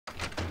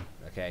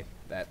Okay,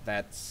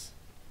 that's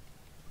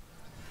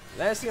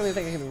the only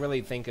thing I can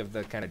really think of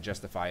to kind of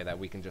justify that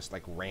we can just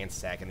like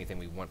ransack anything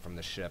we want from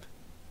the ship.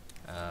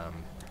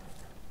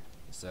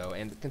 So,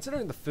 and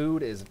considering the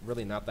food is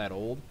really not that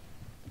old,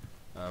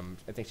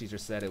 I think she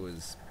just said it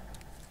was,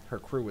 her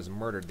crew was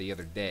murdered the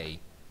other day,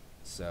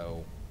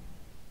 so,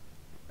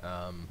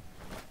 I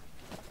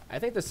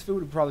think this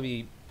food would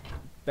probably be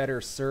better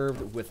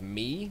served with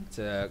me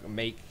to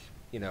make,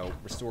 you know,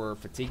 restore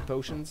fatigue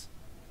potions,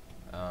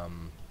 or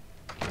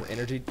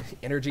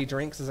energy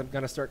drinks, as I'm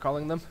gonna start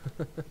calling them,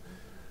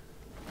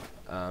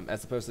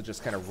 as opposed to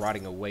just kind of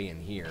rotting away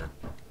in here.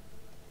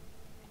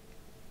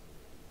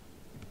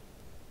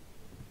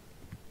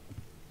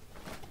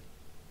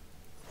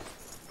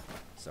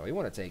 So we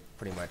want to take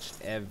pretty much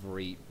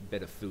every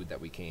bit of food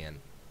that we can.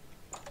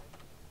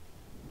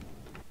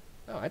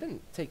 Oh, I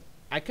didn't take...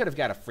 I could have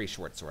got a free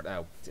short sword.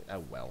 Oh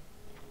well.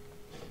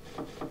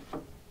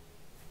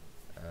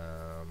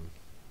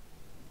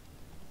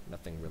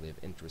 Nothing really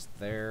of interest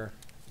there.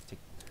 Take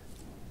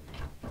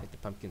the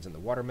pumpkins and the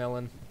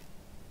watermelon.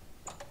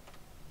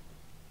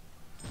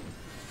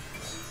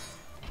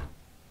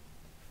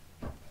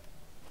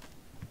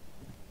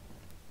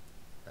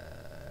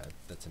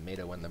 The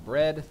tomato and the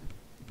bread.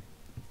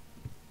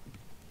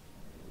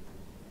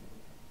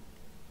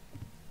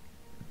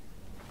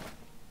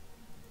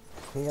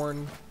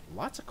 Corn.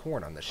 Lots of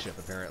corn on this ship,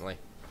 apparently.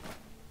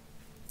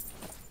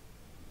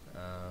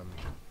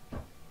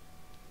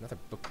 Another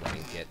book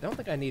writing kit. I don't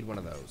think I need one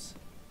of those.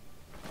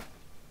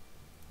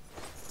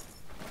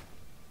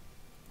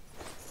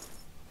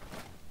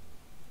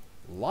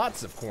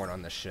 Lots of corn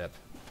on this ship.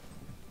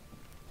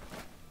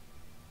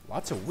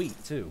 Lots of wheat,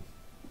 too.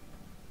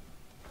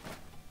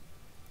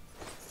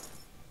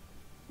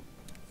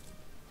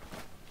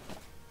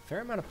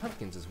 Fair amount of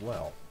pumpkins as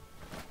well.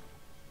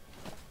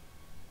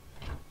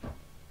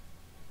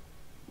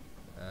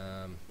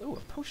 Ooh, a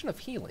potion of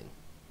healing.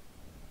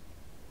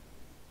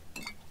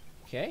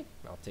 Okay,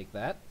 I'll take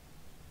that.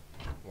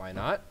 Why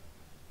not?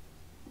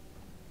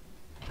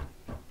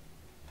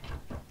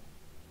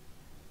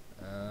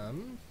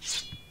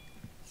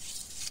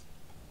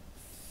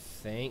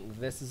 Think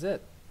this is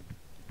it.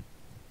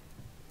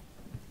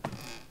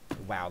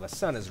 Wow, the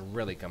sun is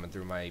really coming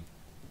through my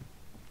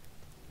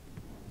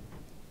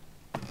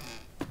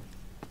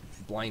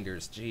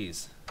blinders,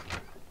 jeez.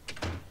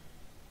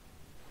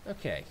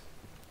 Okay.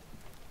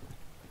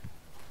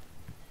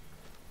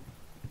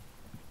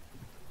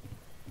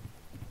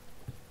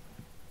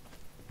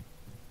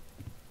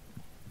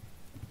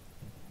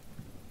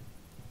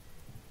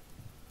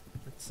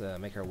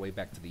 Let's make our way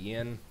back to the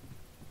inn.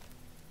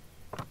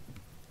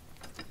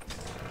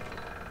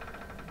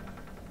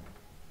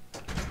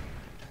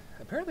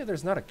 Apparently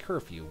there's not a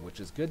curfew, which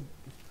is good,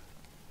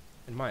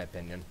 in my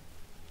opinion.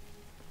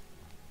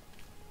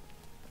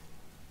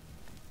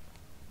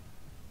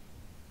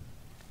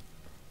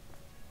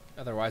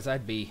 Otherwise,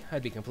 I'd be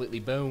completely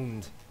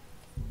boned.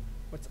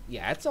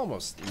 Yeah, it's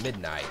almost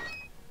midnight.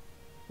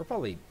 We're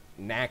probably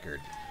knackered.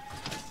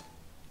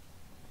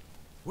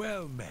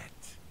 Well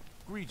met.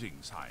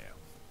 Greetings, High Elf.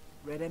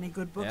 Read any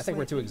good books? Yeah, I think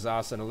we're too lately?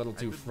 exhausted and a little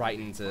too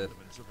frightened to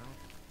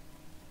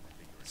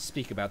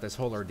speak about this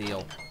whole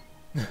ordeal.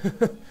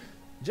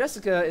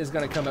 Jessica is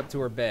going to come up to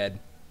her bed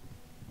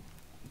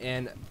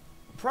and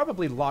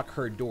probably lock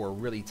her door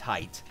really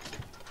tight.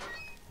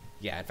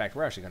 Yeah, in fact,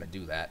 we're actually going to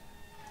do that.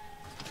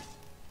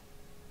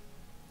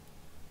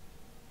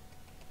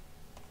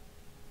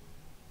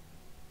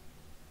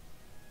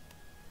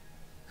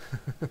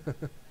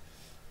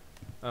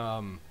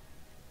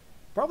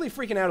 Probably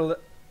freaking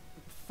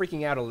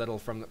out a little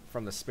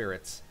from the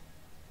spirits.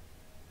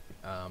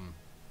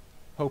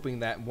 Hoping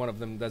that one of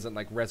them doesn't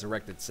like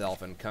resurrect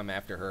itself and come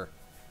after her.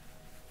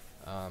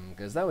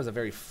 Because that was a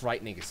very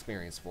frightening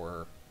experience for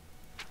her.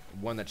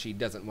 One that she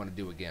doesn't want to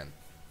do again.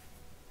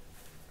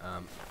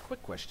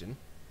 Quick question.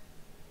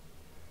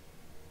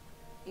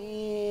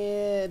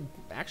 And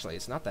actually,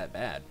 it's not that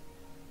bad.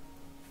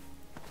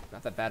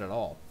 Not that bad at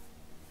all.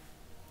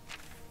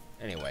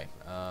 Anyway,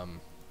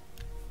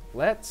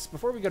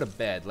 before we go to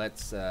bed,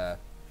 let's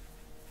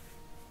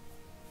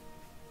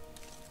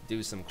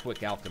do some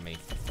quick alchemy.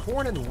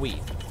 Corn and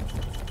wheat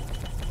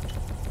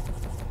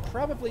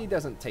probably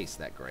doesn't taste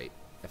that great,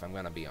 if I'm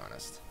gonna be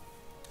honest.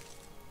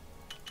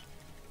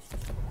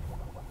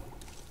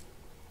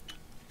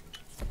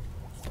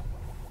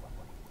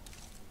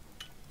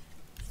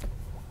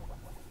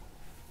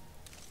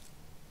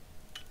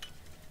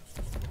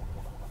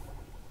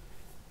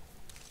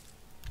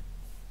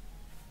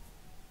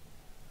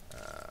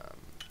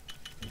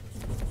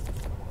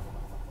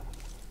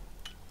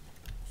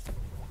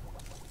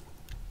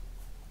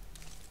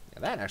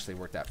 That actually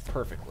worked out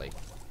perfectly.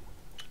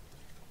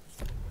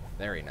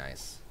 Very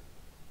nice.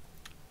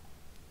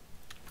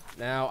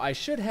 Now, I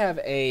should have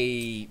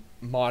a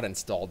mod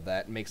installed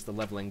that makes the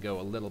leveling go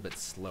a little bit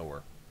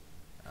slower.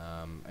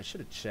 I should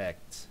have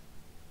checked.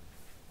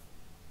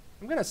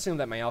 I'm going to assume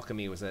that my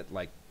alchemy was at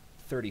like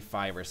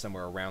 35 or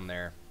somewhere around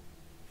there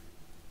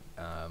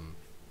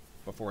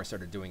before I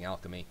started doing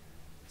alchemy.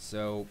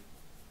 So,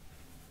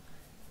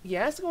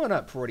 Yeah, it's going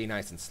up pretty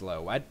nice and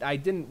slow. I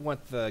didn't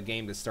want the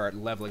game to start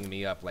leveling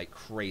me up like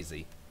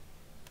crazy.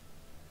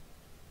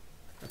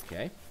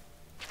 Okay.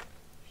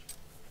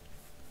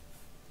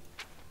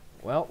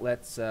 Well,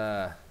 let's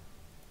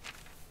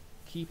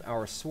keep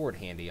our sword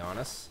handy on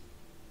us.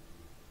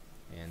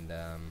 And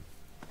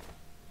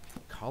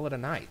call it a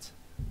night.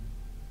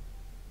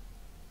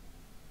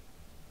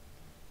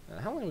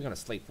 How long are we going to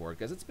sleep for?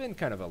 Because it's been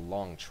kind of a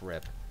long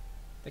trip.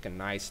 I think a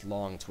nice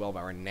long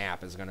 12-hour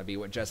nap is going to be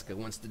what Jessica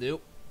wants to do.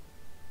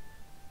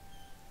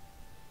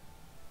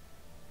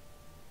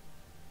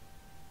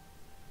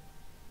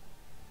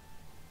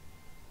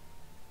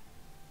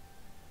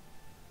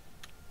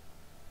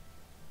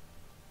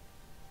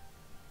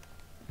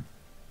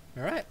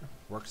 Alright,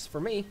 works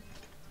for me.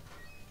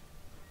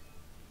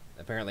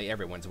 Apparently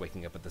everyone's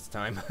waking up at this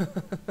time.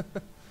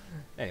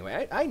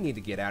 Anyway, I need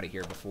to get out of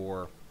here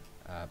before...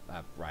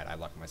 right, I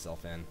locked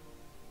myself in.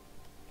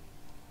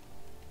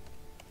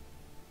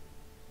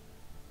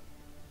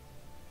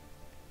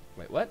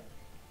 Wait, what?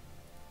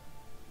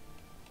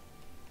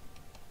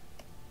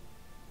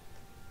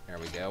 There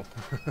we go.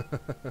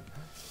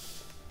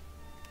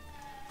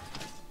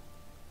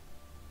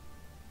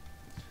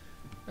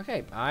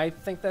 Okay, I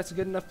think that's a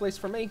good enough place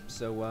for me,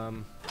 so, I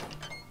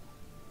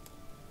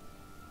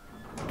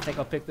think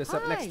I'll pick this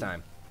up next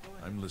time.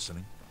 I'm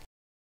listening.